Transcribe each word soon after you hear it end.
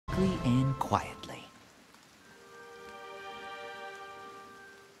and quietly.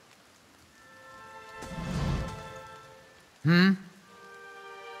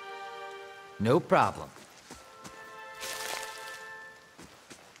 No problem.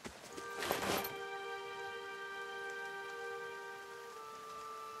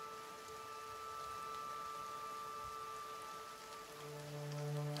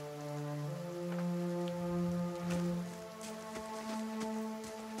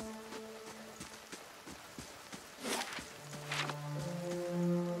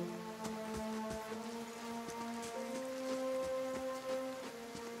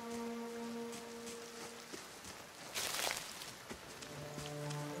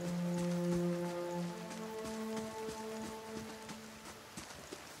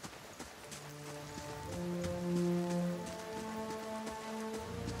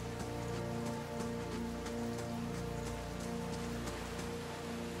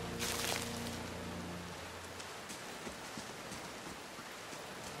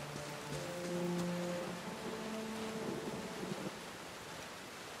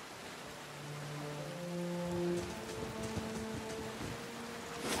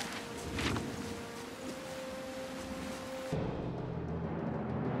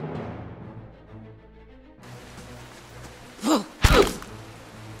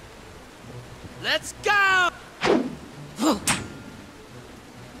 Let's go!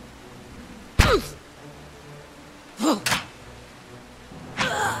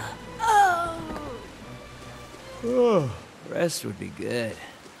 Oh, rest would be good.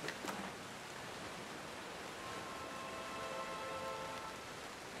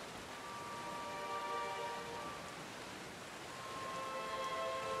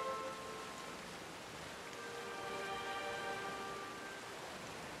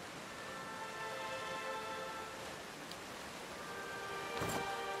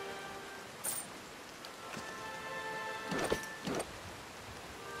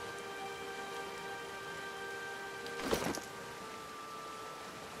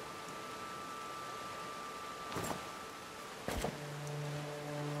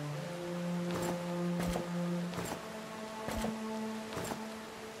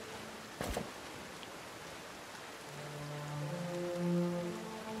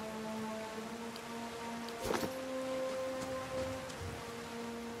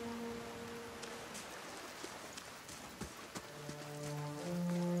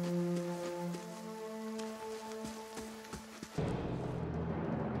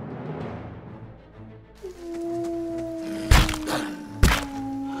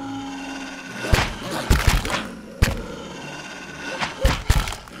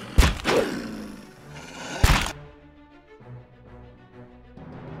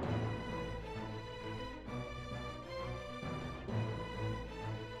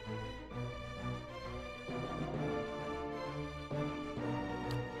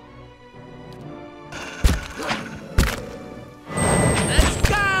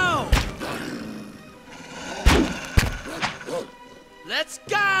 Let's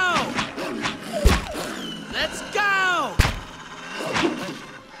go! Let's go!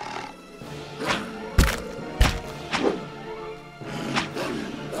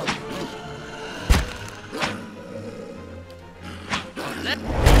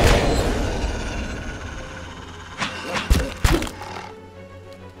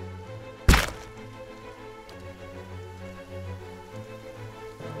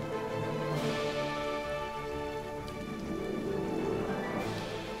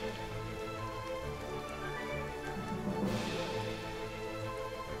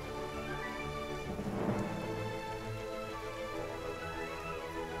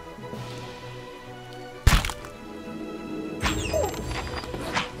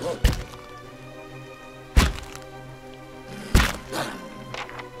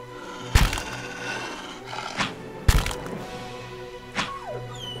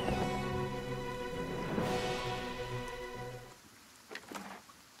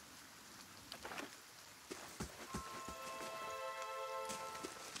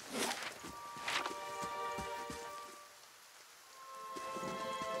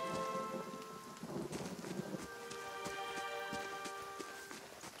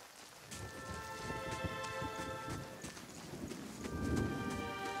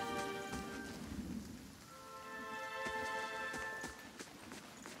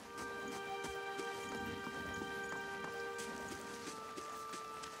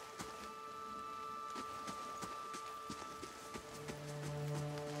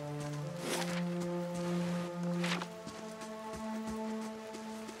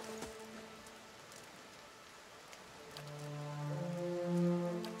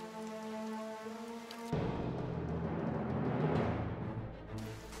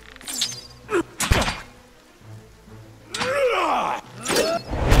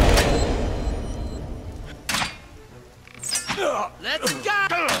 Let's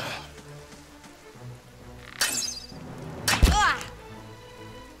go!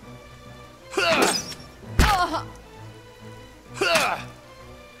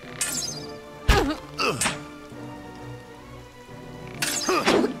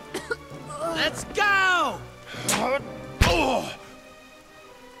 Let's go!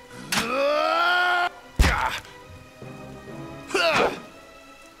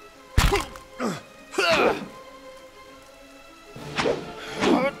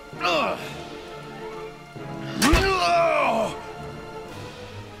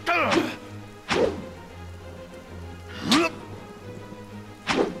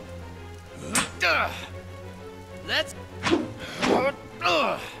 Let's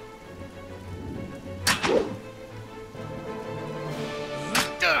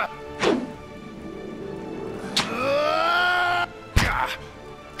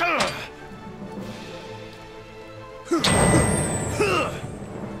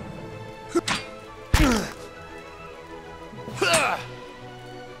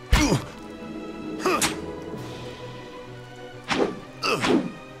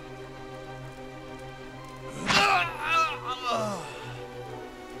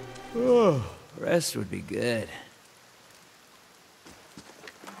Rest would be good.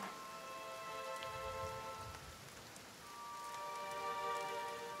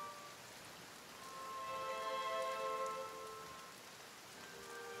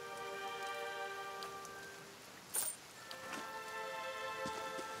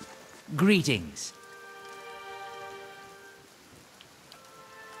 Greetings.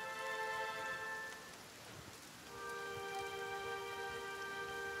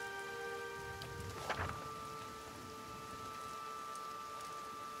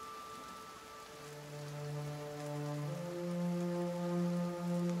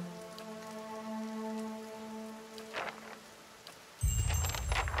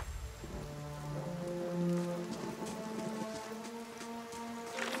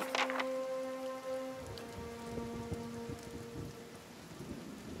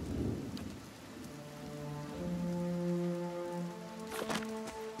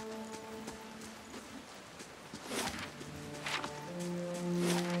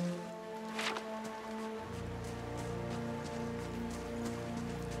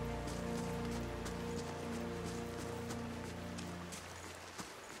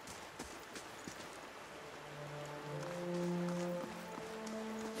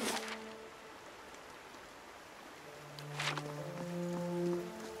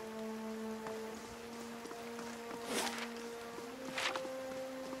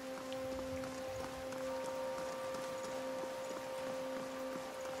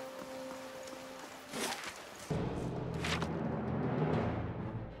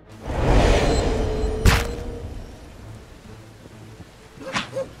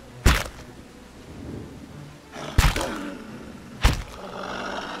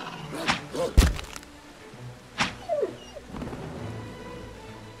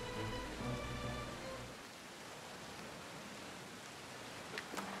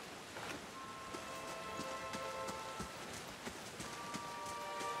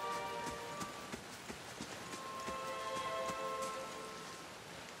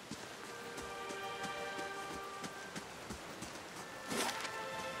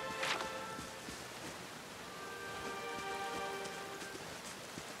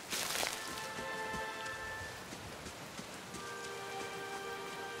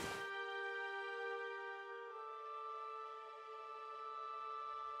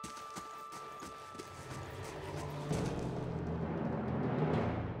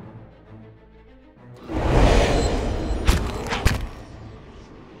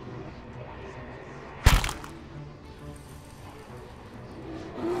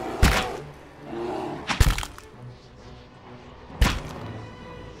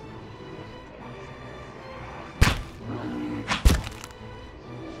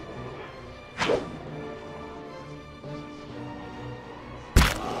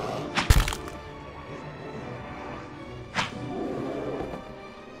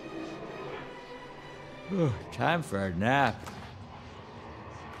 Time for a nap.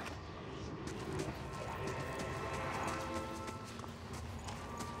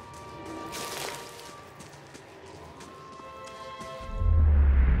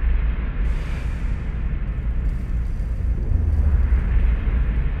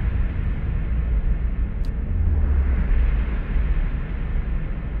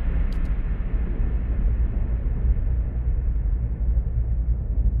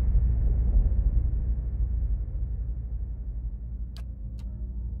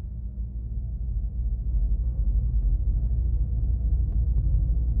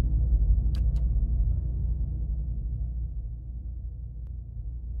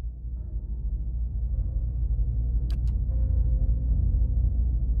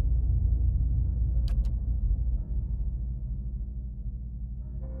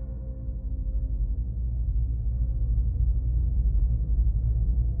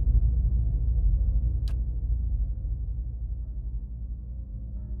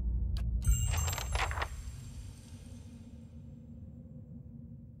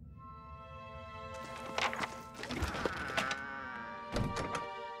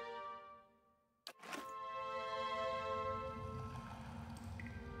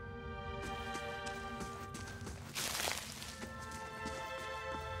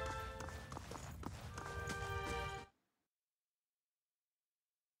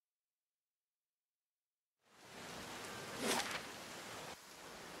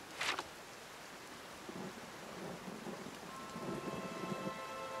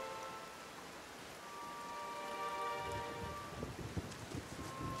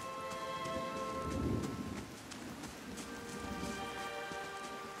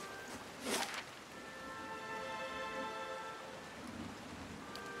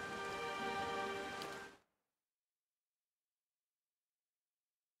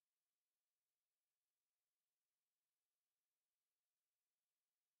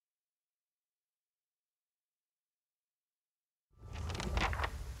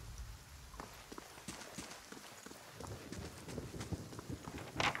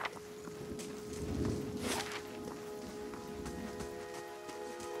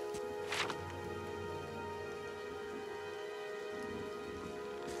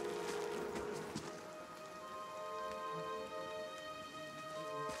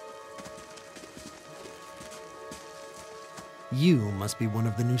 You must be one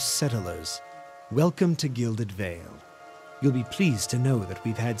of the new settlers. Welcome to Gilded Vale. You'll be pleased to know that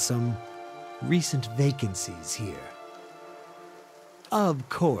we've had some recent vacancies here. Of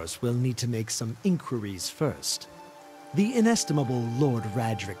course, we'll need to make some inquiries first. The inestimable Lord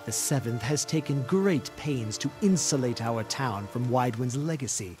Radric VII has taken great pains to insulate our town from Widewind's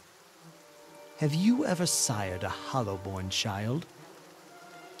legacy. Have you ever sired a Hollowborn child?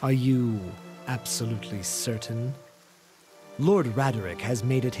 Are you absolutely certain? Lord Raderick has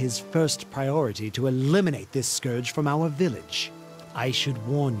made it his first priority to eliminate this scourge from our village. I should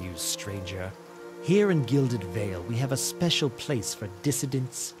warn you, stranger. Here in Gilded Vale, we have a special place for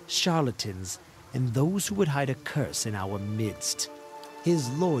dissidents, charlatans, and those who would hide a curse in our midst. His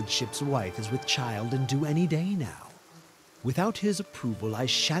lordship's wife is with child and due any day now. Without his approval, I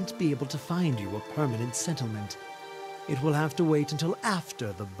shan't be able to find you a permanent settlement. It will have to wait until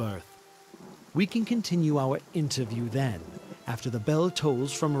after the birth. We can continue our interview then, after the bell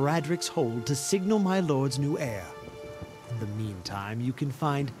tolls from Radric's hold to signal my lord's new heir. In the meantime, you can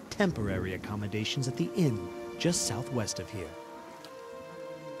find temporary accommodations at the inn just southwest of here.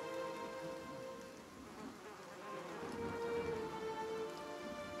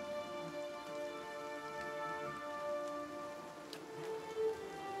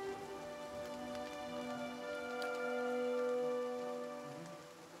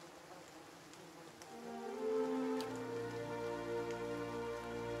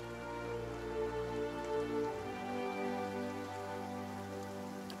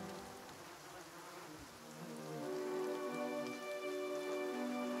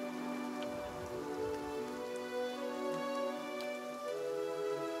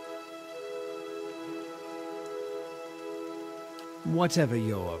 Whatever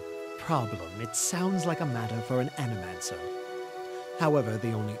your problem, it sounds like a matter for an animancer. However,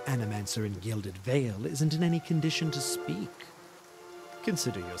 the only animancer in Gilded Vale isn't in any condition to speak.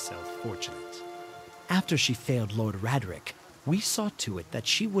 Consider yourself fortunate. After she failed Lord Radric, we saw to it that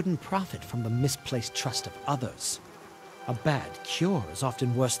she wouldn't profit from the misplaced trust of others. A bad cure is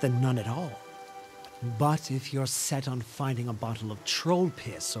often worse than none at all. But if you're set on finding a bottle of troll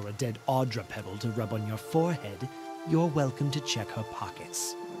piss or a dead Audra pebble to rub on your forehead, you're welcome to check her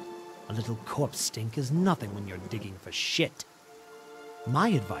pockets. A little corpse stink is nothing when you're digging for shit. My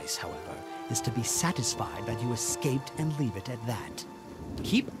advice, however, is to be satisfied that you escaped and leave it at that.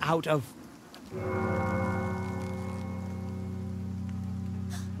 Keep out of...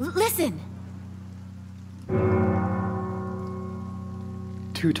 Listen!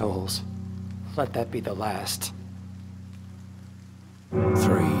 2 tolls. Let that be the last.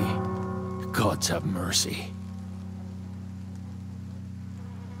 3. Gods have mercy.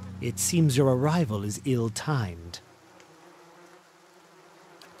 It seems your arrival is ill-timed.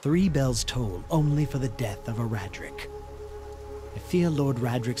 3 bells toll only for the death of a Radric. I fear Lord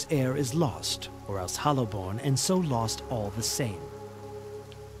Radric's heir is lost, or else Hollowborn, and so lost all the same.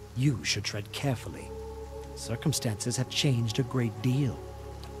 You should tread carefully. Circumstances have changed a great deal.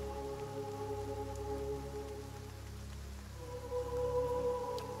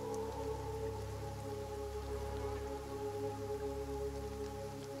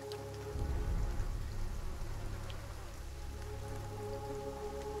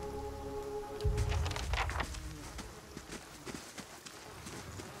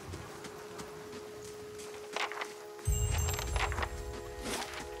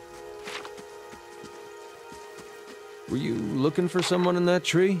 Were you looking for someone in that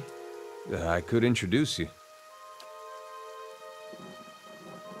tree? I could introduce you.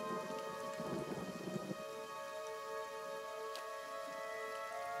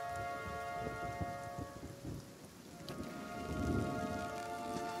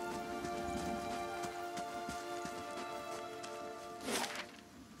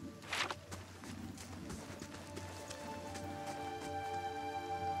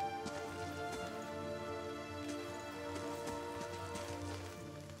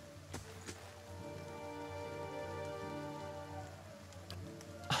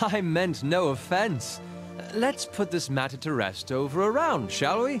 I meant no offense. Let's put this matter to rest over a round,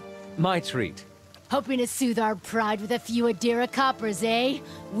 shall we? My treat. Hoping to soothe our pride with a few Adira coppers, eh?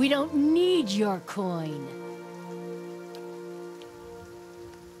 We don't need your coin.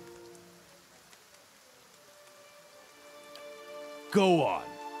 Go on.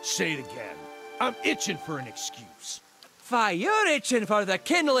 Say it again. I'm itching for an excuse. Fie, you're itching for the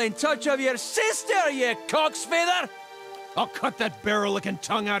kindling touch of your sister, you cocksfeather! I'll cut that barrel-licking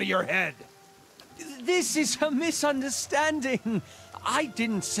tongue out of your head. This is a misunderstanding. I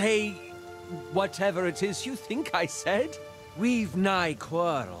didn't say whatever it is you think I said. We've nigh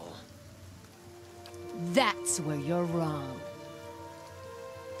quarrel. That's where you're wrong.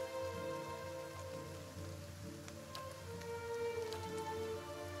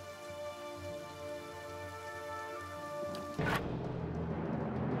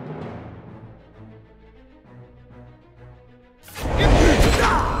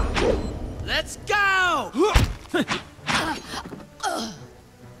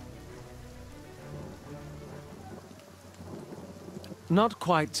 not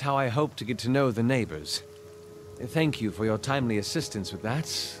quite how I hoped to get to know the neighbors. Thank you for your timely assistance with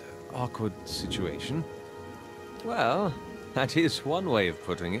that awkward situation. Well, that is one way of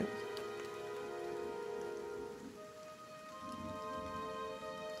putting it.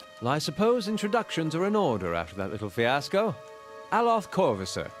 Well, I suppose introductions are in order after that little fiasco. Aloth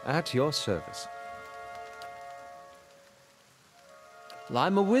Corvusor, at your service. Well,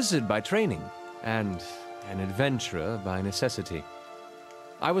 I'm a wizard by training, and an adventurer by necessity.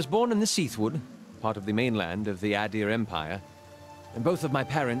 I was born in the Seathwood, part of the mainland of the Adir Empire, and both of my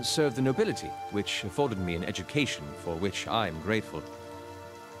parents served the nobility, which afforded me an education for which I am grateful.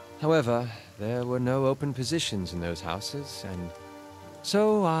 However, there were no open positions in those houses, and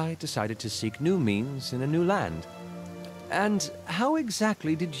so I decided to seek new means in a new land. And how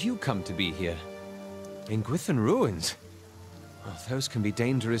exactly did you come to be here? In Gwithan Ruins? Well, those can be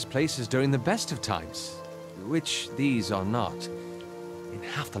dangerous places during the best of times, which these are not. And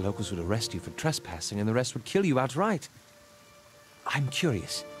half the locals would arrest you for trespassing, and the rest would kill you outright. I'm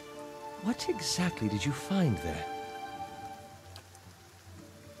curious, what exactly did you find there?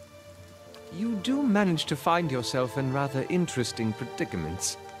 You do manage to find yourself in rather interesting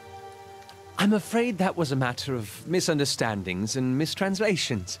predicaments. I'm afraid that was a matter of misunderstandings and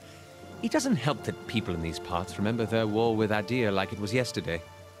mistranslations. It doesn't help that people in these parts remember their war with Adir like it was yesterday.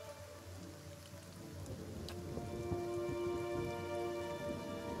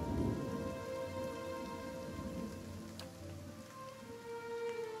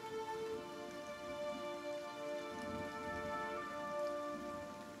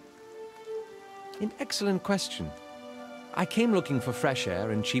 An excellent question. I came looking for fresh air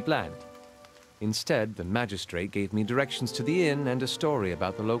and cheap land. Instead, the magistrate gave me directions to the inn and a story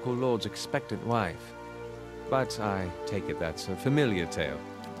about the local lord's expectant wife. But I take it that's a familiar tale.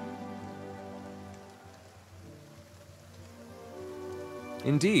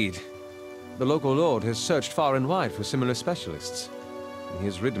 Indeed. The local lord has searched far and wide for similar specialists, and he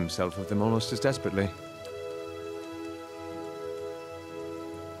has rid himself of them almost as desperately.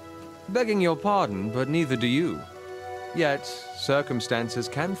 Begging your pardon, but neither do you. Yet, circumstances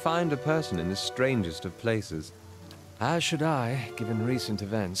can find a person in the strangest of places. As should I, given recent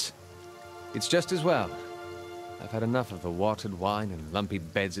events. It's just as well. I've had enough of the watered wine and lumpy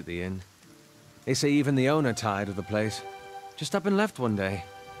beds at the inn. They say even the owner tired of the place. Just up and left one day.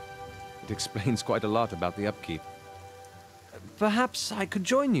 It explains quite a lot about the upkeep. Perhaps I could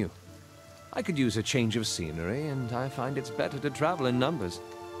join you. I could use a change of scenery, and I find it's better to travel in numbers.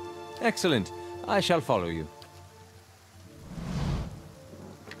 Excellent. I shall follow you.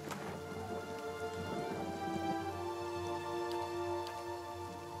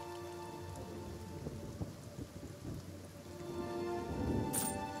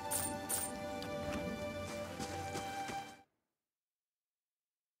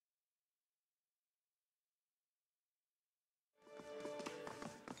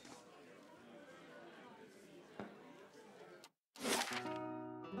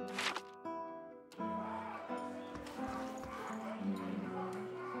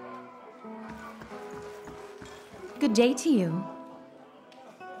 Good day to you.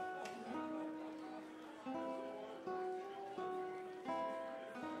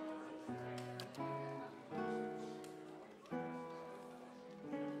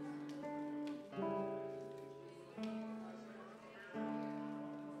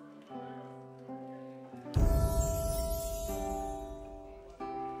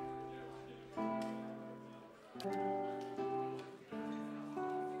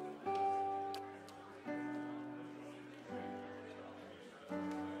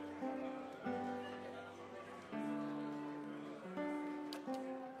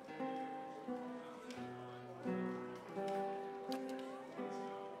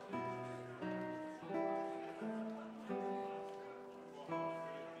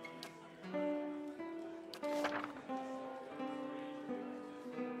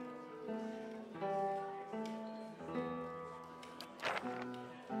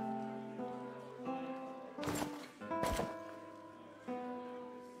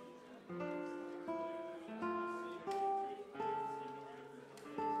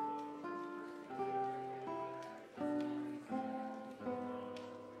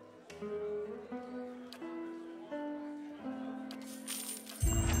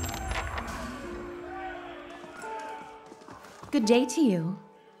 Good day to you.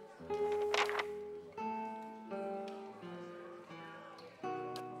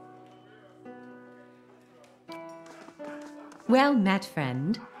 Well met,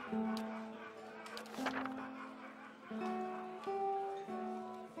 friend.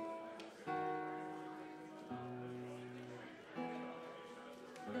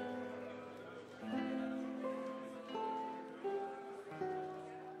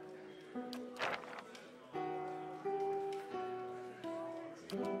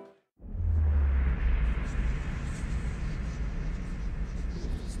 Huh?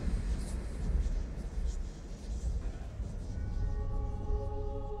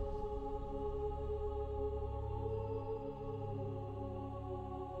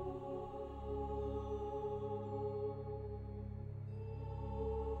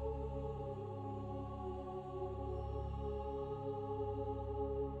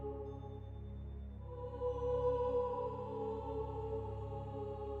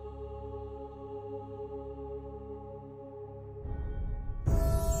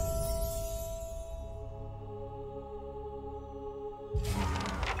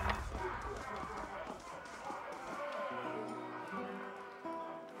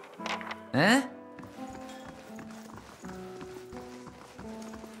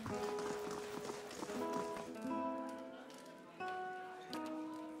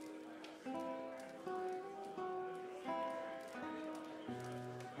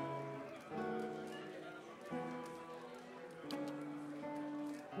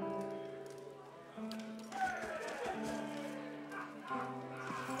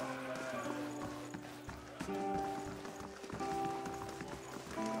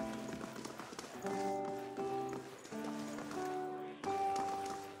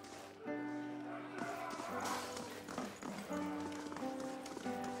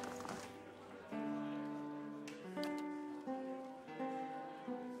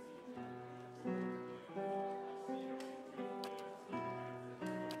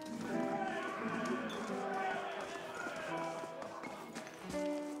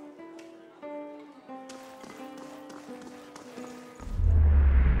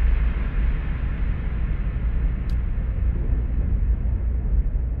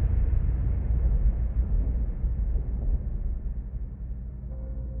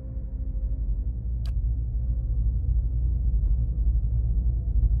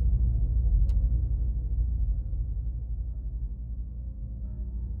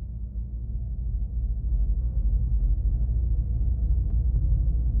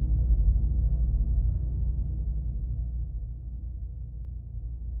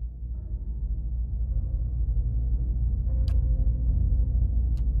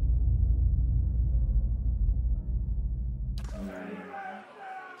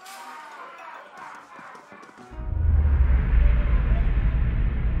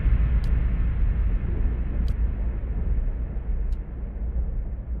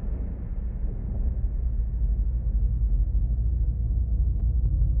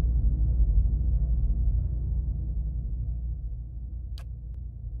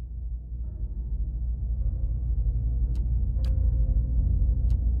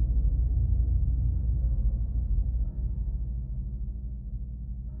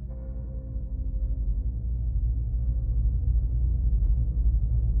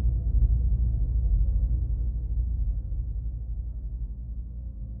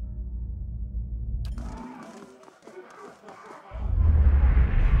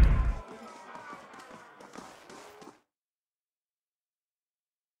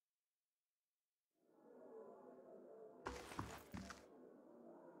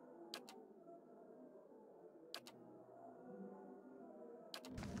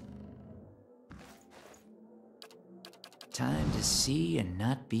 Time to see and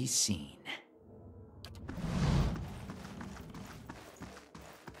not be seen.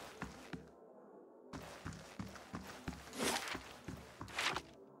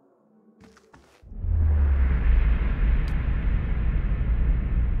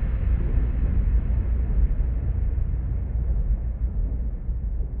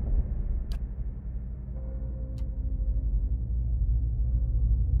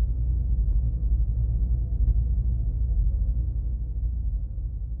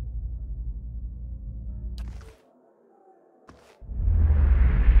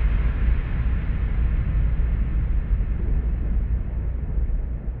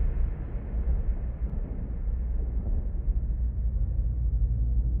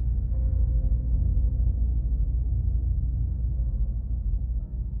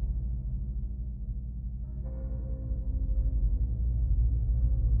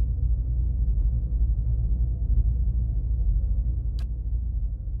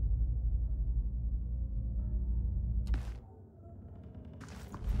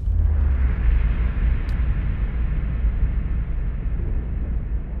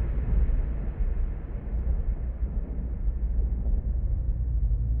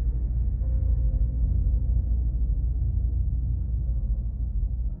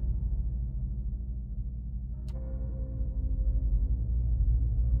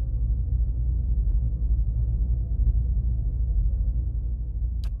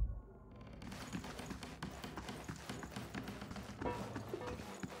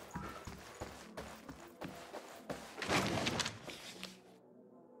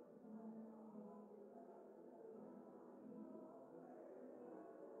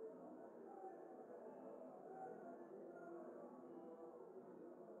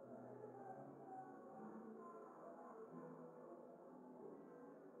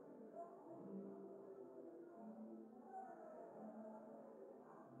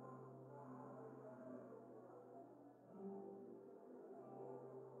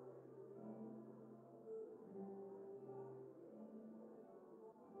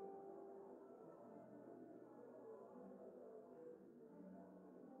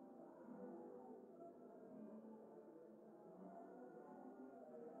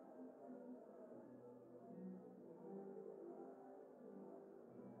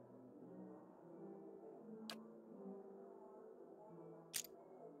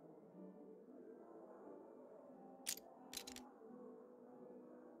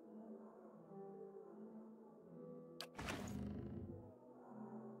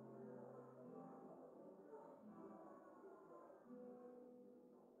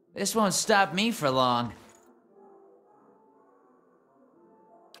 This won't stop me for long.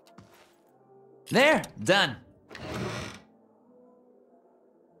 There, done.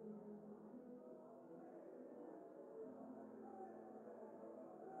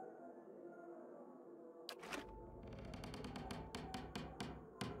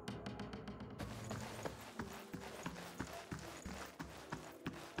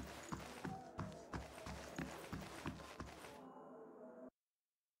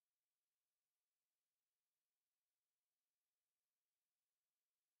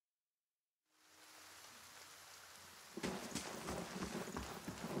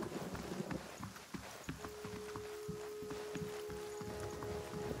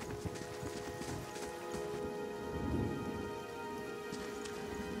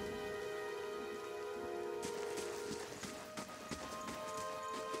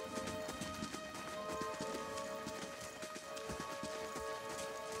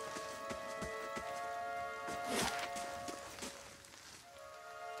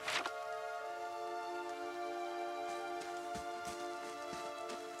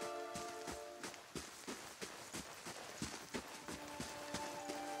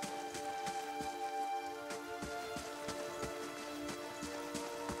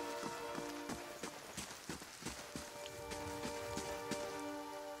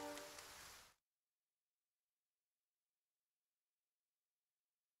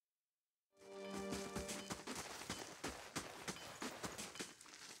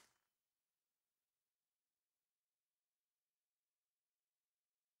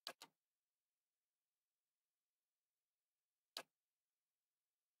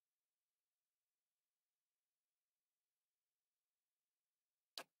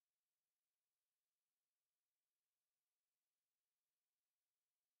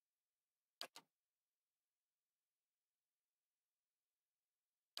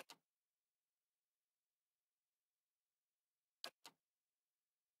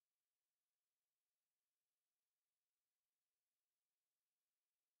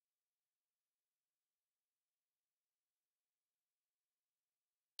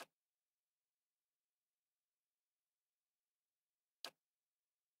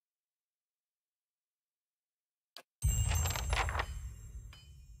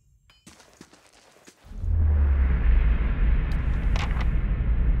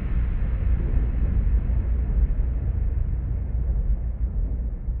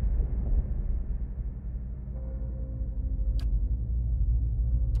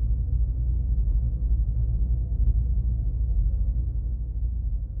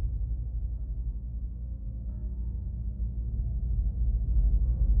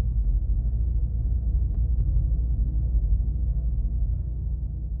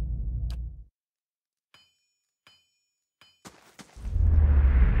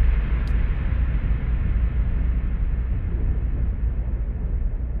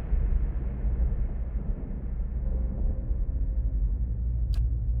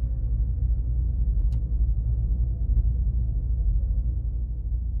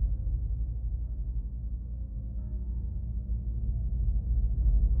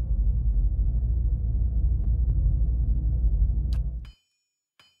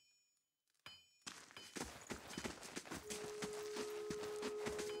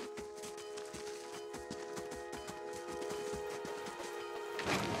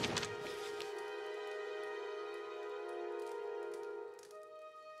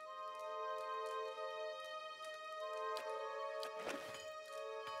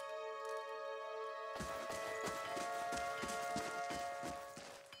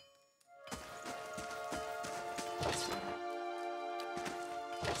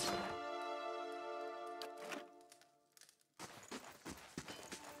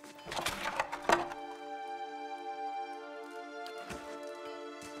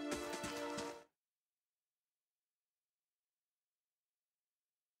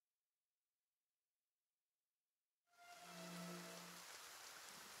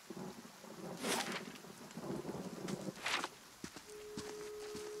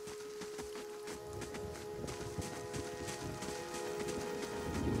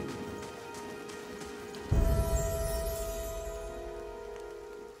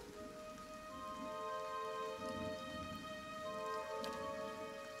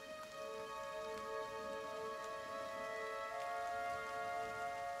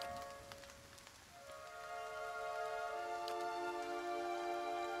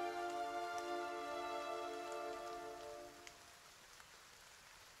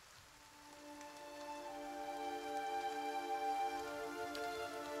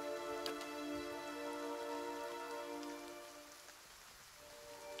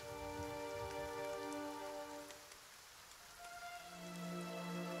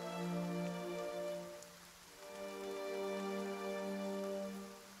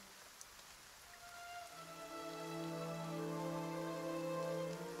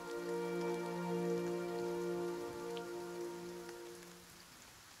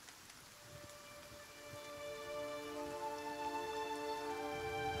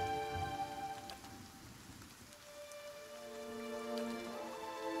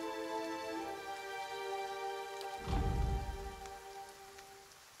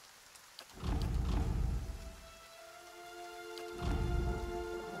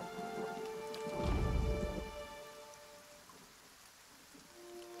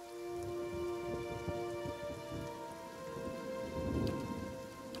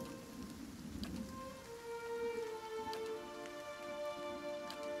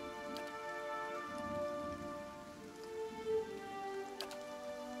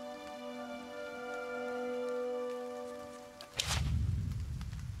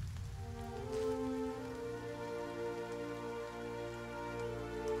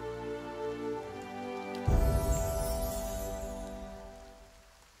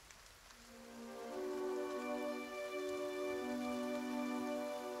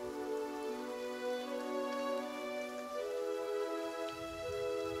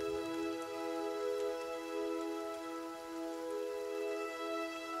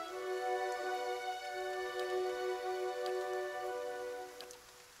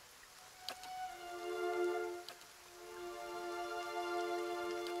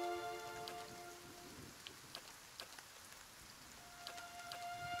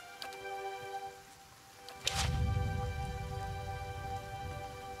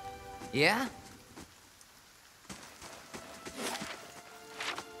 Yeah?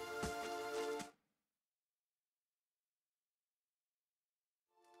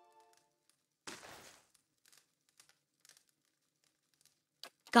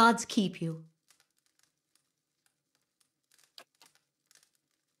 Gods keep you.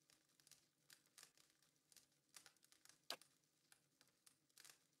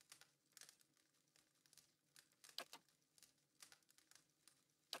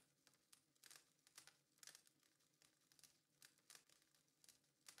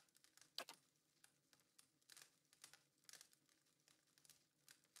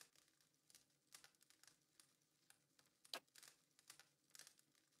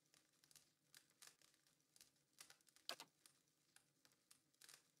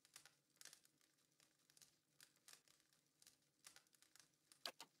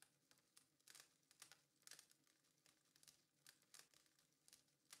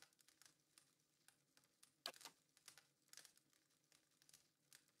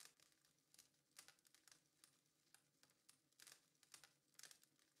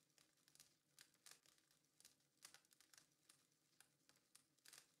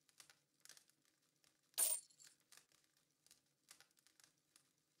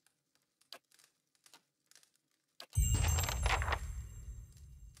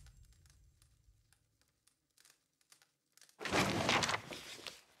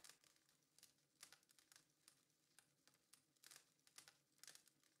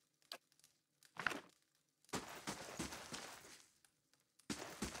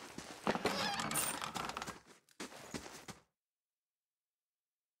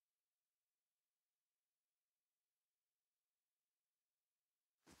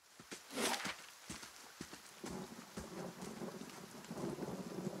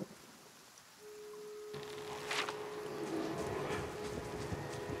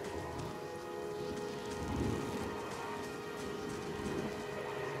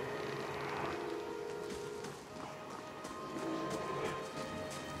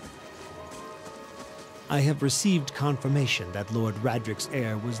 I have received confirmation that Lord Radric's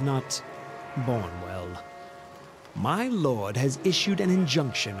heir was not born well. My lord has issued an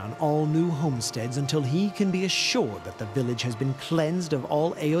injunction on all new homesteads until he can be assured that the village has been cleansed of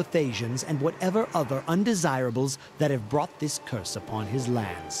all Eothasians and whatever other undesirables that have brought this curse upon his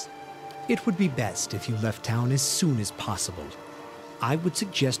lands. It would be best if you left town as soon as possible. I would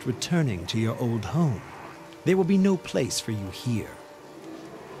suggest returning to your old home. There will be no place for you here.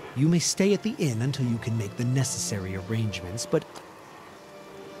 You may stay at the inn until you can make the necessary arrangements, but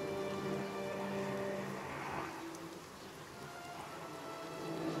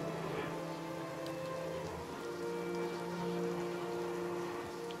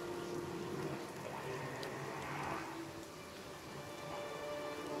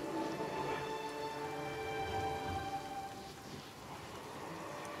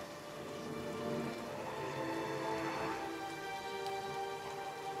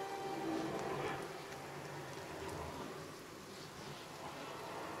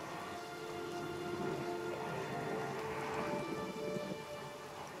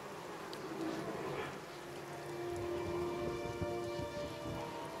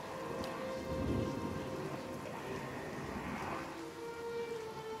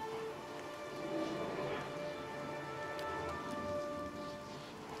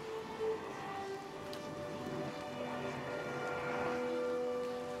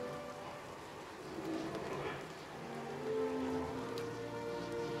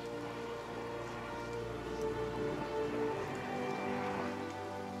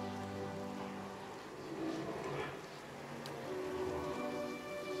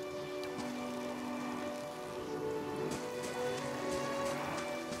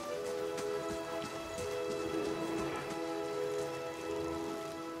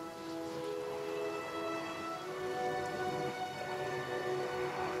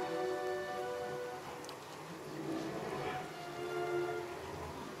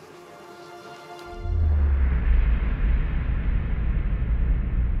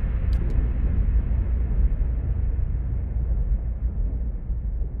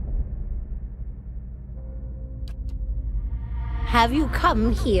Have you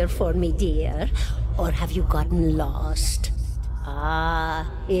come here for me, dear? Or have you gotten lost? Ah,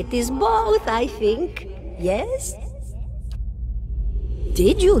 it is both, I think. Yes?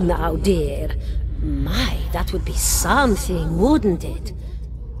 Did you now, dear? My, that would be something, wouldn't it?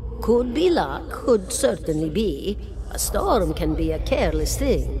 Could be luck, could certainly be. A storm can be a careless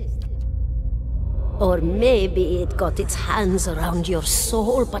thing. Or maybe it got its hands around your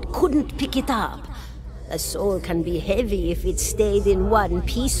soul but couldn't pick it up. A soul can be heavy if it stayed in one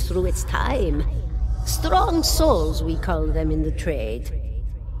piece through its time. Strong souls, we call them in the trade.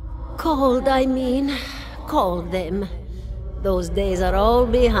 Cold, I mean. Called them. Those days are all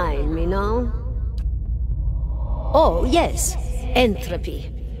behind me, no? Oh, yes.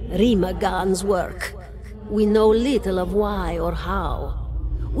 Entropy. Rimagan's work. We know little of why or how.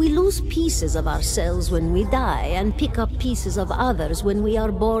 We lose pieces of ourselves when we die and pick up pieces of others when we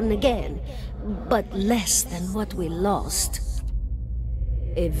are born again, but less than what we lost.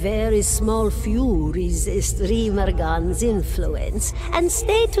 A very small few resist Rimagan's influence and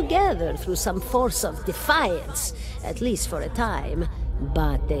stay together through some force of defiance, at least for a time,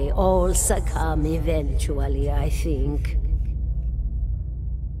 but they all succumb eventually, I think.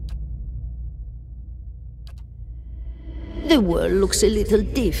 The world looks a little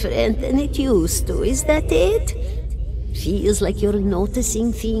different than it used to, is that it? Feels like you're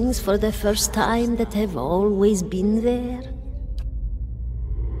noticing things for the first time that have always been there.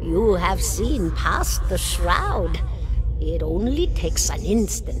 You have seen past the shroud. It only takes an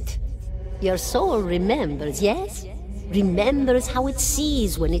instant. Your soul remembers, yes? Remembers how it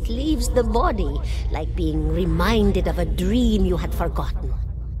sees when it leaves the body, like being reminded of a dream you had forgotten.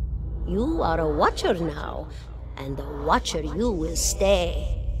 You are a watcher now, and a watcher you will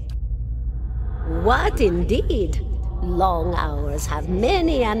stay. What indeed? Long hours have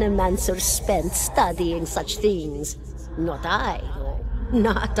many animancers spent studying such things. Not I, though.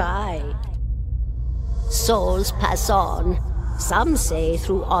 Not I. Souls pass on. Some say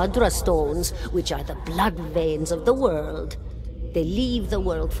through Audra stones, which are the blood veins of the world. They leave the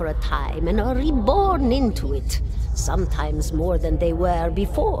world for a time and are reborn into it, sometimes more than they were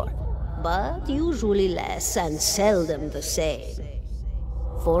before, but usually less and seldom the same.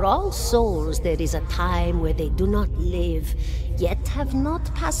 For all souls there is a time where they do not live, yet have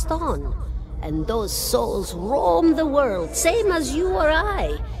not passed on, and those souls roam the world, same as you or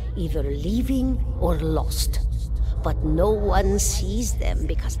I, either living or lost. But no one sees them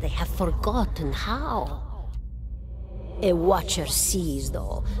because they have forgotten how. A watcher sees,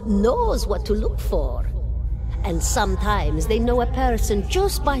 though, knows what to look for. And sometimes they know a person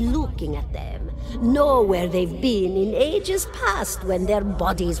just by looking at them, know where they've been in ages past when their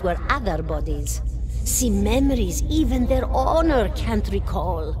bodies were other bodies, see memories even their owner can't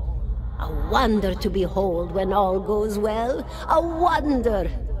recall. A wonder to behold when all goes well, a wonder.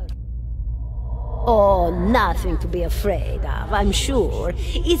 Oh, nothing to be afraid of, I'm sure.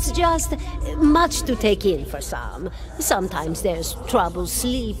 It's just much to take in for some. Sometimes there's trouble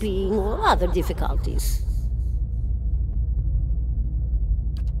sleeping or other difficulties.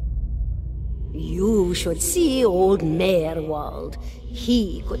 You should see old Meerwald.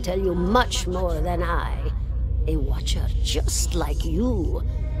 He could tell you much more than I. A watcher just like you.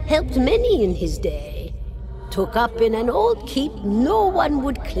 Helped many in his day. Took up in an old keep no one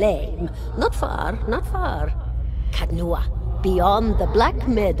would claim. Not far, not far. Kadnua, beyond the Black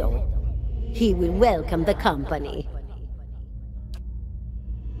Meadow. He will welcome the company.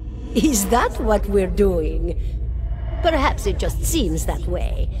 Is that what we're doing? Perhaps it just seems that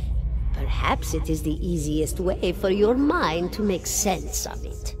way. Perhaps it is the easiest way for your mind to make sense of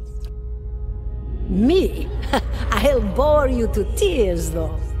it. Me? I'll bore you to tears,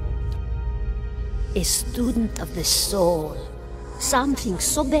 though. A student of the soul. Something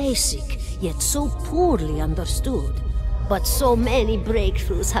so basic, yet so poorly understood. But so many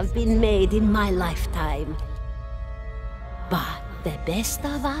breakthroughs have been made in my lifetime. But the best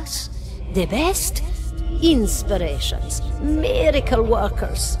of us? The best? Inspirations, miracle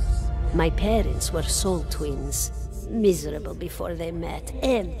workers. My parents were soul twins. Miserable before they met,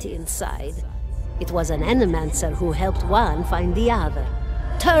 empty inside. It was an animancer who helped one find the other.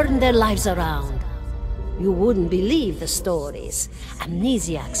 Turned their lives around. You wouldn't believe the stories.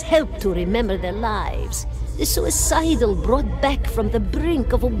 Amnesiacs helped to remember their lives. The suicidal brought back from the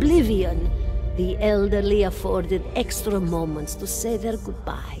brink of oblivion. The elderly afforded extra moments to say their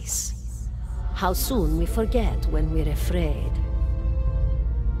goodbyes. How soon we forget when we're afraid.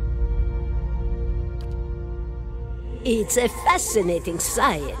 It's a fascinating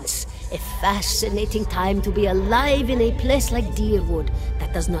science. A fascinating time to be alive in a place like Dyrwood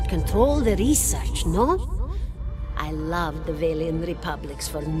that does not control the research, no? I love the Vailian Republics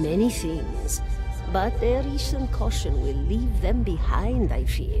for many things, but their recent caution will leave them behind, I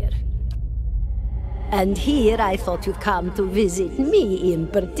fear. And here I thought you'd come to visit me in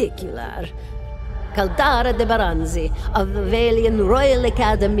particular. Caldara de Baranzi, of the Vailian Royal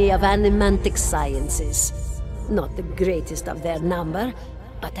Academy of Animantic Sciences. Not the greatest of their number,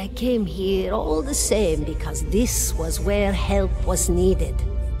 but I came here all the same because this was where help was needed.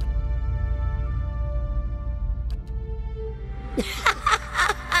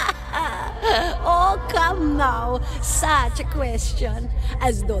 now, such a question.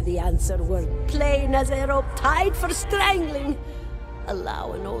 As though the answer were plain as a rope tied for strangling.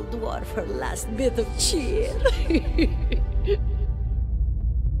 Allow an old dwarf her last bit of cheer.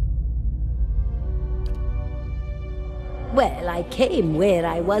 Well, I came where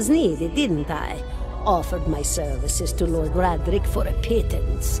I was needed, didn't I? Offered my services to Lord Radric for a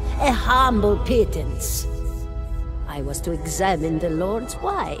pittance. A humble pittance. I was to examine the Lord's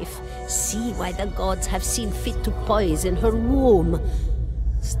wife, see why the gods have seen fit to poison her womb.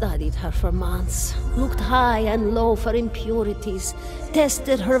 Studied her for months, looked high and low for impurities,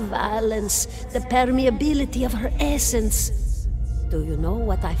 tested her valence, the permeability of her essence. Do you know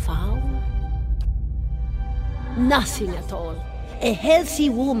what I found? Nothing at all. A healthy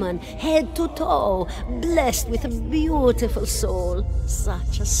woman, head to toe, blessed with a beautiful soul.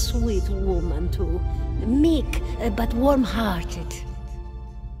 Such a sweet woman, too. Meek, but warm-hearted.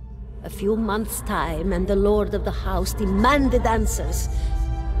 A few months' time, and the lord of the house demanded answers.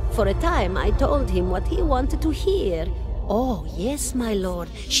 For a time, I told him what he wanted to hear. Oh, yes, my lord,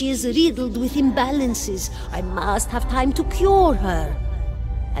 she is riddled with imbalances. I must have time to cure her.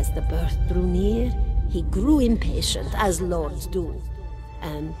 As the birth drew near, he grew impatient, as lords do.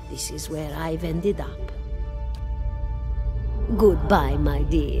 And this is where I've ended up. Goodbye, my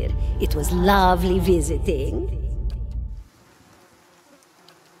dear. It was lovely visiting.